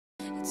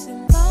It's a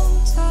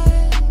long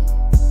time,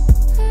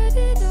 heard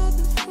it all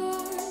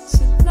before.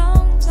 It's a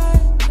long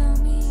time, tell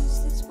me,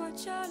 is this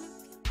what you're looking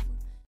for?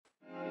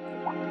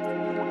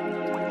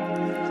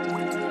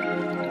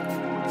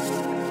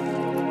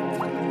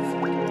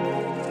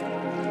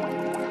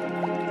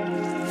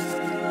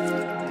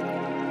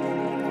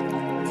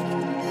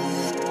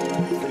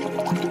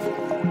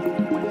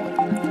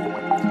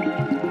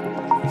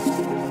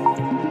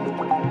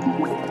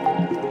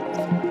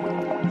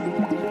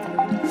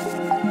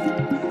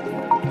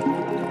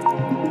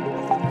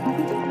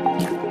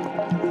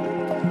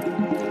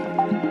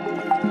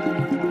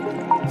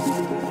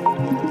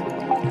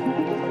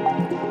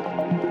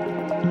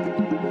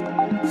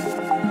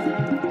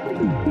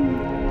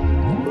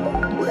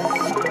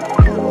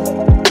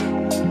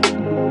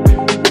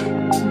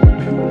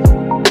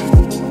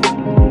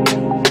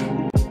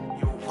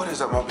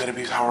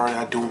 How are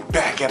y'all doing?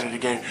 Back at it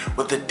again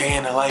with the day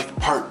in the life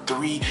part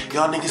 3.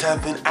 Y'all niggas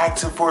have been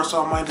asking for it,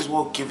 so I might as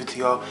well give it to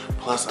y'all.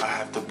 Plus I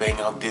have to bang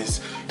out this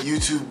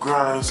YouTube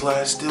grind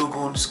 / still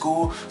going to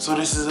school, so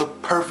this is a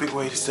perfect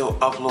way to still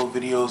upload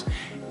videos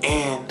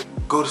and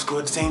go to school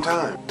at the same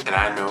time. And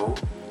I know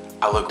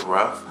I look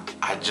rough.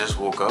 I just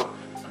woke up.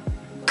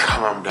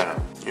 Calm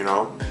down, you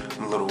know?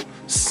 I'm a little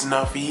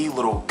snuffy, a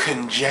little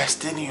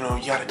congested, you know,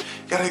 you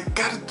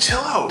gotta chill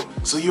out.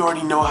 So you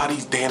already know how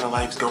these day in the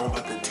life's going. I'm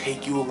about to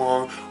take you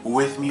along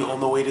with me on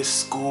the way to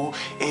school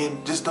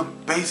and just a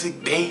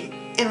basic day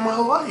in my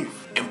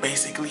life. And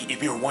basically,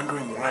 if you're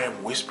wondering why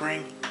I'm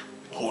whispering,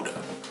 hold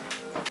up.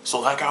 So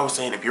like I was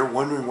saying, if you're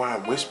wondering why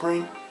I'm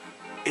whispering,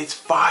 it's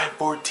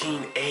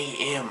 5:14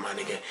 a.m. my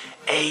nigga,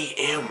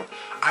 a.m.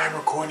 I am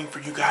recording for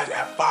you guys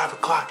at 5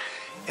 o'clock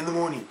in the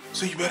morning,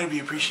 so you better be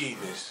appreciating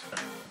this.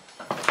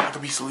 I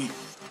could be asleep.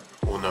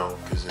 Well, no,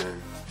 cause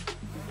then.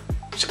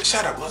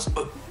 Shut up. Let's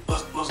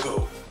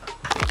go.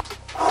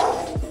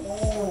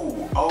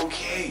 Ooh,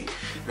 okay.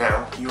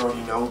 Now you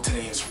already know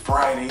today is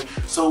Friday,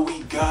 so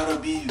we gotta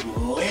be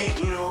lit,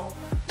 you know.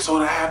 So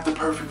to have the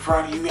perfect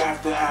Friday, you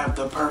have to have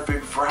the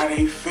perfect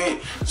Friday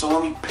fit. So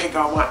let me pick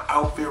out my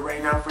outfit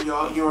right now for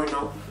y'all. You already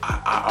know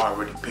I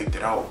already picked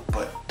it out,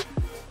 but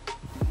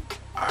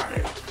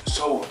alright.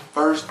 So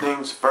first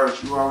things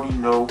first, you already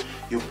know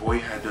your boy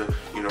had to,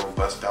 you know,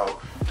 bust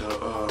out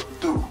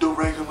the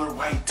regular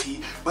white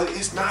tee, but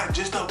it's not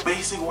just a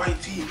basic white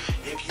tee.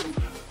 If you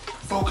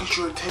focus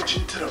your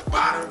attention to the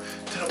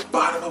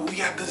bottom of it, we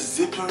got the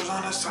zippers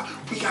on the side,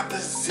 we got the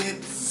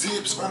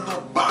zips on the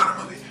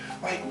bottom of it.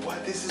 Like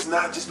what? This is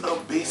not just a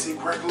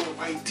basic regular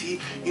white tee.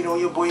 You know,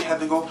 your boy had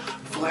to go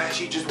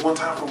flashy just one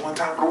time for one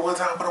time for one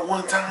time for the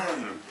one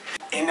time.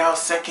 And now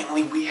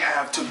secondly, we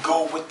have to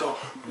go with the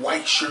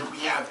white shirt. We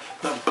have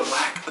the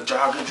black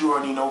joggers. You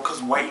already know,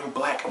 because white and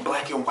black and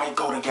white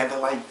go together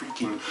like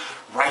freaking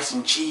rice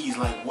and cheese.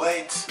 Like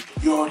what?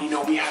 You already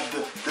know we have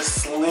the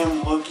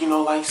slim look, you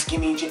know, like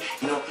skinny jeans,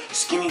 you know,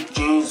 skinny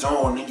jeans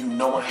on, and you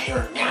know my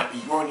hair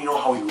nappy. You already know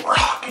how we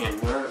rockin'.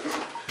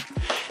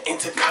 And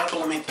to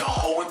complement the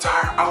whole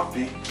entire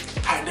outfit,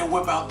 I had to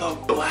whip out the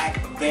black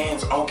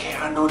Vans. Okay,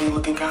 I know they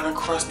looking kind of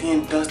crusty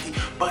and dusty,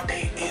 but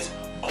they is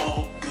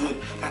all good.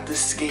 Got the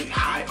skate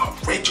high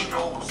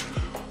originals,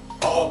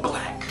 all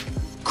black,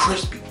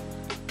 crispy.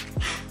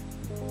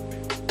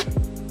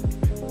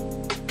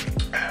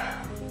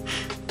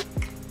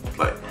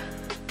 Like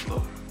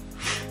little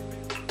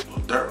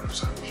dirt on the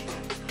side.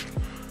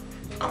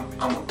 I'm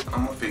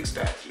gonna fix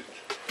that.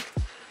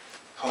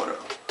 Hold up.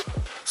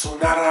 So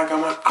now that I got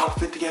my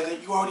outfit together,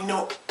 you already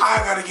know I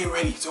gotta get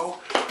ready. So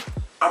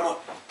I'm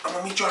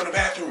gonna meet you in the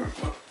bathroom.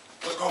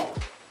 Let's go.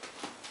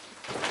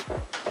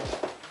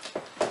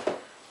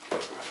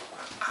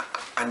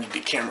 I need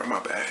the camera, my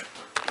bad.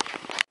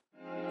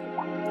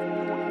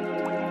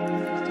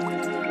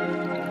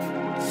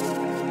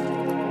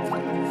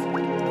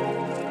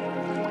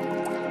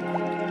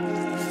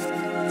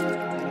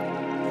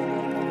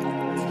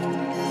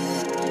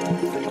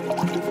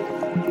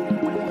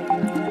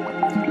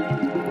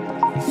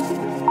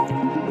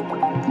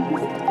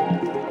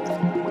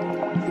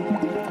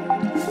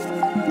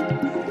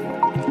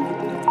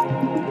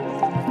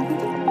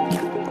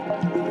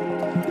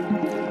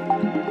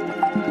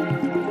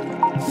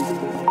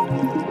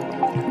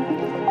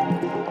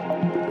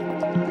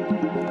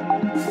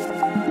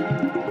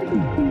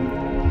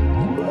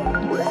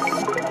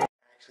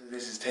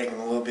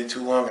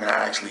 Too long, and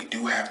I actually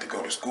do have to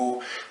go to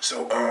school,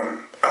 so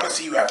I'm gonna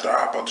see you after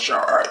I hop out the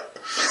shower.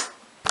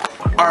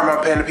 Alright,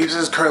 my panda peeps,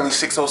 this is currently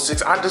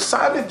 6:06. I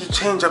decided to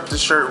change up the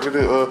shirt with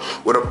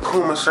a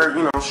Puma shirt,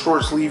 you know,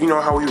 short sleeve, you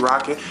know how we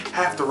rock it.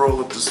 Have to roll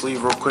up the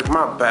sleeve real quick,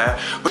 my bad.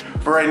 But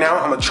for right now,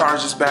 I'm gonna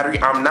charge this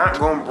battery. I'm not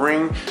gonna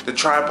bring the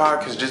tripod,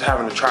 because just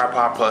having the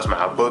tripod plus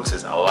my books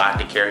is a lot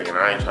to carry, and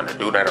I ain't trying to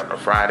do that on a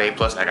Friday.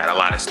 Plus I got a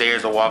lot of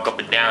stairs to walk up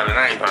and down, and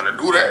I ain't trying to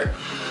do that.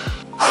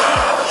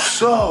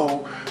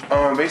 So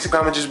basically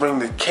I'm gonna just bring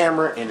the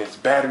camera and its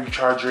battery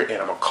charger,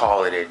 and I'm gonna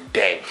call it a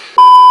day.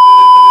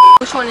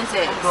 Which one is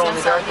it?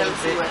 Samsung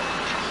Galaxy what?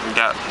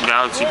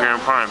 Galaxy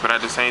Grand Prime, but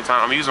at the same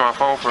time I'm using my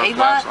phone for a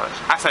flashlight.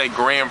 I say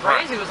Grand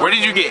Prime. Where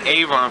did you get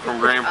Avon from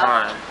Grand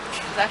Prime?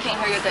 I can't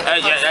hear you. Okay.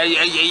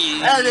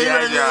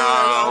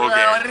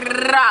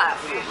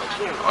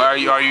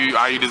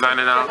 Are you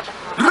designing now?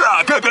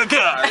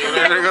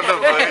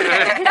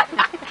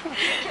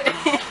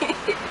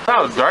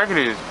 How dark it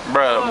is,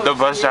 bro. The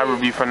bus driver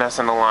be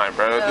finessing the line,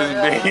 bro.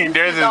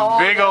 There's this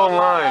big old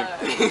line.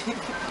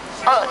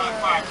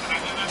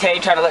 Tay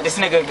trying to let this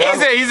nigga go.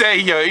 He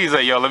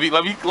said, yo, let me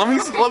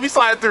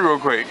slide through real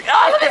quick.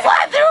 Oh, let me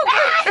slide through.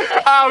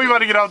 Oh, we about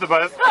to get off the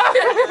bus.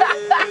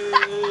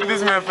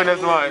 This man finesse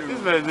the line.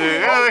 This man, dude. We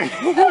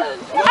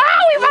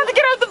about to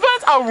get off the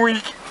bus. I'm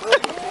weak.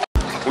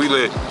 We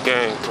lit,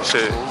 gang,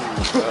 shit.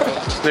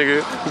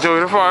 Nigga,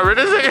 Joey the Farmer.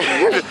 This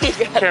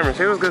nigga. Cameron,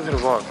 say what's good to the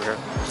vlog, man.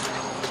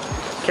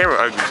 Camera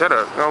ugly, shut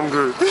up. I'm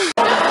good.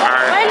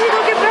 Alright.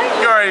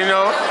 You already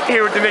know.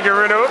 Here with the nigga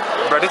Reno.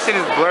 Bro, this shit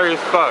is blurry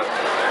as fuck.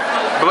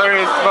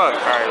 Blurry as fuck.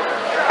 Alright.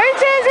 Hey,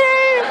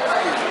 Jesse!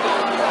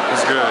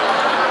 It's good.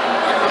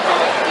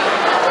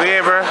 So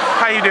yeah, bro.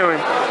 How you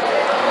doing?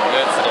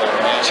 Good today,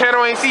 man.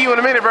 Channel ain't see you in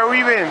a minute, bro. Where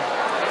you been?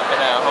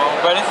 Been at home.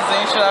 Bro, this is the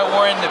same shirt I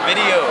wore in the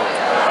video.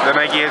 The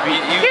Nike SB.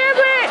 You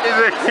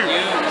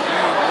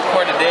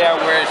record the day I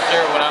wear a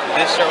shirt when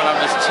this shirt when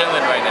I'm just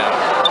chilling right now.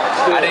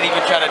 I didn't even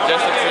try to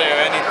adjust it today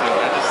or anything.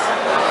 I just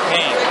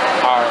came.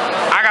 Alright.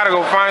 I gotta go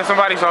find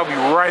somebody, so I'll be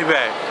right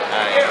back.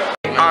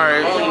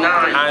 Alright.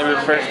 I'm in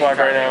First Block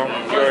right now.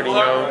 You already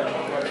know.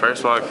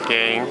 First Block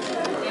gang.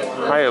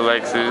 Hi,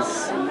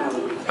 Alexis.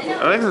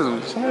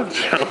 Alexis,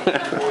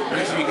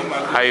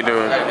 how you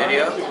doing?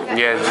 Video?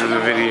 Yes, this is a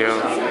video.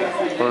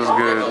 What's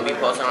good? Be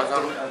posting on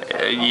something?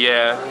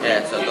 Yeah.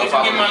 Yeah, so go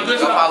follow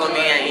me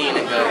and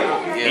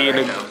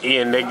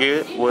Ian the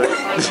Good. What?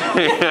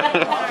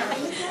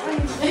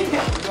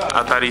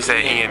 I thought he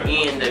said Ian.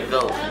 Ian the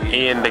Goat.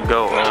 Ian the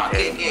Goat,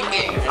 okay.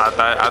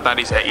 I thought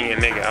he said Ian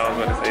nigga. I was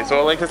gonna say. So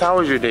Alexis, how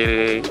was your day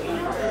today?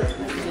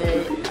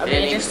 I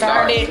mean, it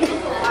started.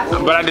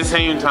 But at the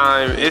same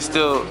time, it's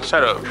still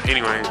shut up.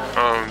 Anyway,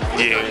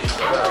 yeah.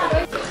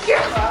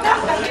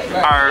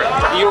 Alright,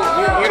 you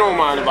don't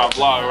mind if I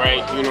vlog,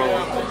 right? You know,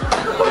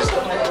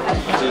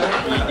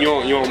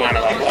 you don't mind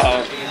if I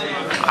vlog.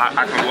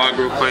 I can vlog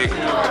real quick.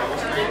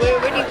 Where do you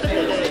put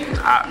it?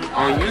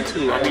 On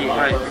YouTube. I mean,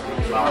 like,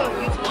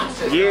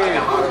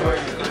 yeah.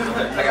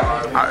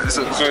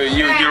 So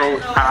you know,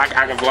 I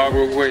can vlog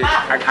real quick.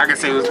 I can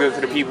say what's good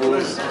to the people.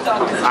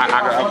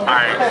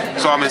 Alright.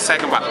 So I'm in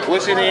second box.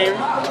 What's your name?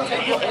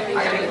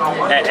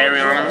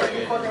 Ariana.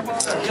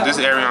 This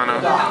is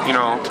Ariana. You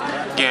know,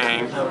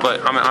 gang.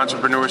 But I'm in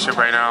entrepreneurship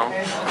right now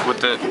with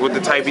the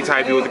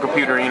typey with the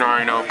computer. You know,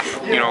 I already know.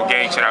 You know,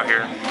 gang shit out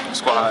here.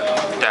 Squad,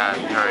 dad.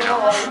 You already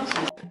know.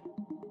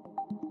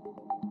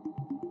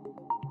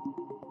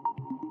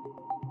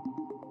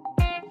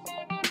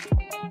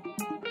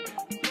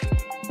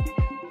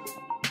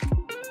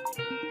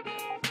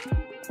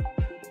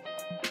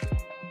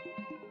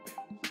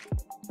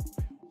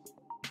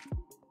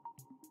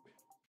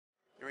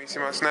 You see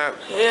my snap?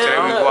 Yeah, today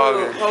we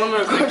vlogging. Hold on,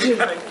 record you.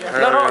 No,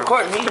 don't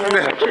record me.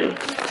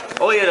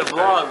 Oh yeah, the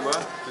vlog, bro.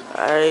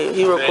 Alright,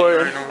 he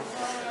recording.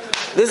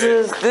 This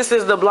is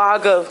the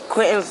vlog of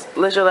Quentin's,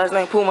 what's your last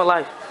name? Puma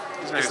Life.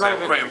 It's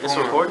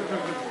recording?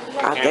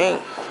 I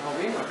think.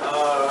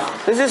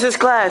 This is his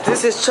class.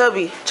 This is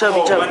Chubby.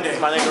 Chubby.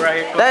 My nigga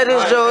right here. That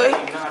is Joey.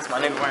 That's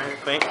my nigga right here.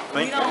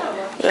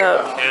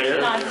 Yeah.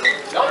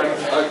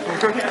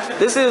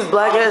 This is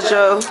Black Ass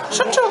Joe.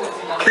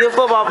 He a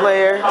football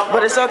player,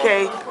 but it's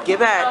okay. Get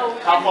back.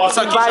 What's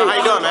up, Keisha? How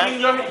you doing, man?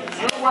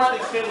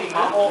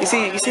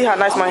 You see how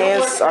nice my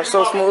hands are,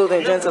 so smooth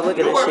and gentle. Look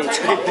at this shit.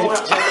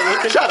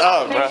 Shut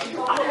up, bro.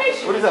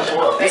 What is that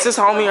for? This is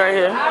homie right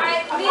here.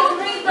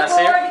 That's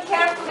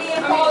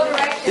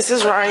it? This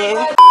is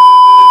Ryan.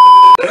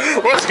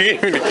 What's he in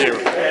the camera?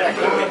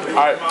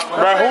 Alright,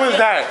 bro, who is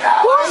that?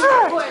 What's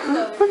that? Look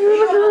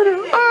at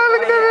him. Oh,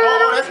 look at that.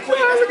 Oh, that's Quinn.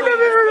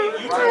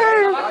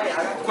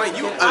 Quinn,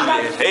 you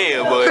ugly as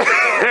hell, boy.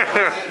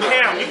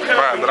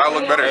 Bro, but I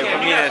look better. Hey, put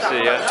me in that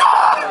shit, yeah.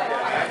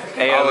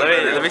 Hey,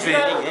 let me see.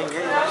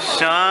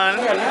 Sean,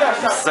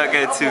 suck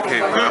at 2K,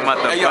 bro. I'm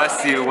about to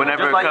bust you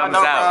whenever it comes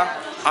out.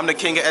 I'm the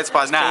king of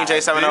Xbox, King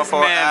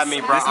J704, add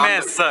me, bro. This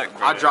man suck,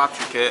 bro. I dropped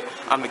you, kid.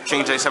 I'm the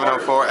King J704,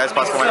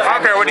 Xbox 4. I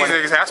don't care what these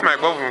niggas say. I smack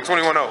both of them.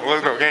 21-0.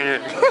 Let's go.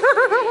 Gang.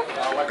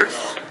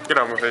 Get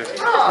out my face. This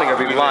nigga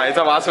be lying. He's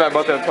talking about I smacked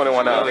both of them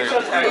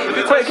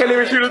 21-0. Wait, can't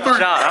even shoot a 3.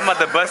 Sean, I'm about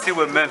to bust you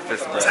with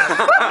Memphis, bro.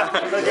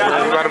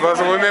 You about to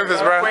bust him with Memphis,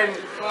 bro. I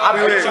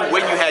bet you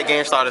when you had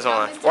game starters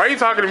on. Why are you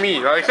talking to me?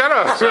 Like, shut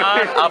up. Sean,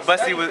 I'll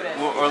bust you with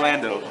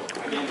Orlando.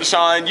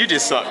 Sean, you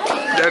just suck.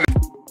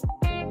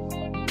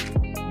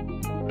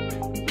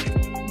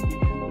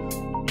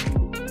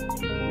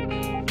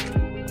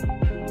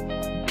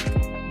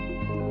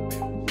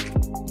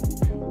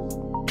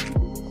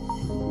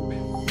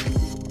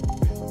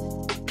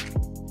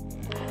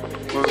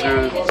 What's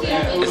good?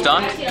 It's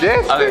done?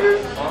 Yes. Okay.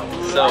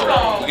 So,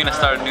 we're gonna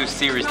start a new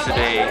series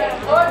today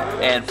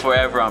and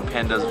forever on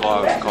Pandubs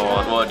vlogs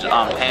called,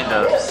 on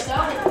Pandubs,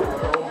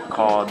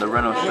 called The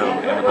Rental Show.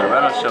 And what The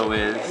Rental Show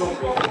is,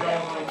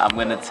 I'm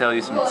gonna tell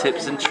you some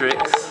tips and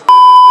tricks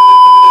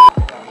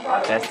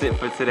that's it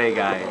for today,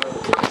 guys.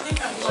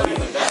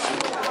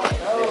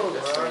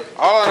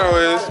 All I know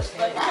is,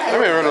 I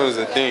mean, Reynolds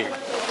is a dink.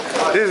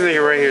 This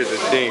nigga right here is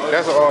a dink.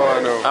 That's all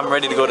I know. I'm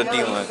ready to go to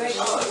D-Lunch.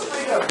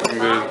 I'm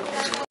good.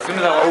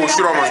 Oh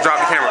shoot, I almost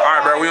dropped the camera.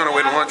 Alright, bro, we on the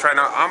way to lunch right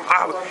now.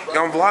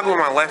 I'm vlogging with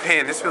my left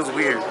hand. This feels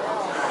weird.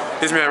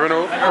 This man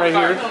Reynolds right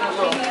here.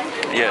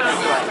 Yes.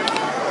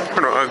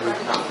 Reynolds ugly.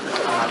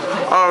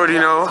 I already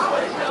know.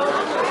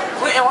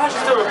 Wait, and why is you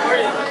still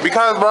recording?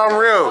 Because, bro, I'm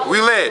real. We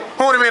lit.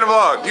 Who wanna be in the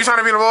vlog? You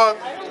trying to be in the vlog?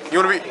 You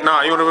wanna be?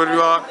 Nah, you wanna be in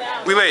the vlog?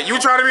 We lit. You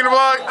trying to be in the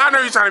vlog? I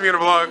know you trying to be in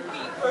the vlog.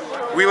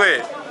 We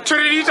lit.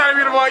 Trinity, you trying to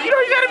be in the vlog? You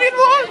know you trying to be in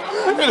the vlog?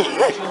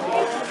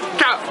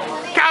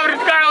 Calvin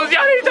and Carlos,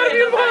 y'all ain't trying to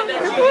be in the vlog.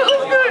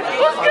 What's good?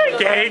 What's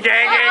good? Gang,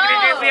 gang,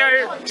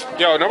 gang.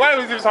 Yo, nobody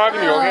was just talking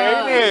to you,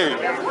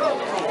 okay?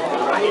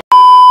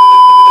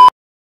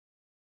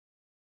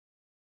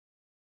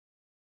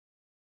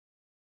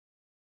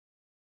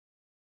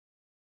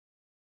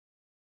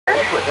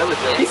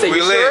 He said,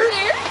 you sure?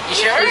 You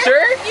sure? You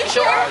sure? You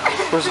sure?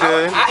 What's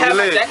good? I have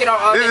my jacket on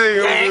all this day.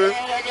 is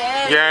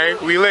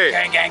gang, we lit.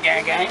 Gang, gang,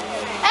 gang, gang.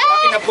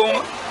 Rocking the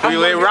boom. We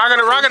lit. Rocking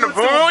the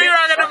boom. We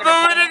rocking the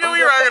boom, nigga.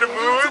 We rocking the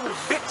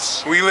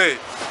boom. We lit.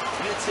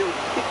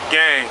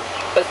 Gang.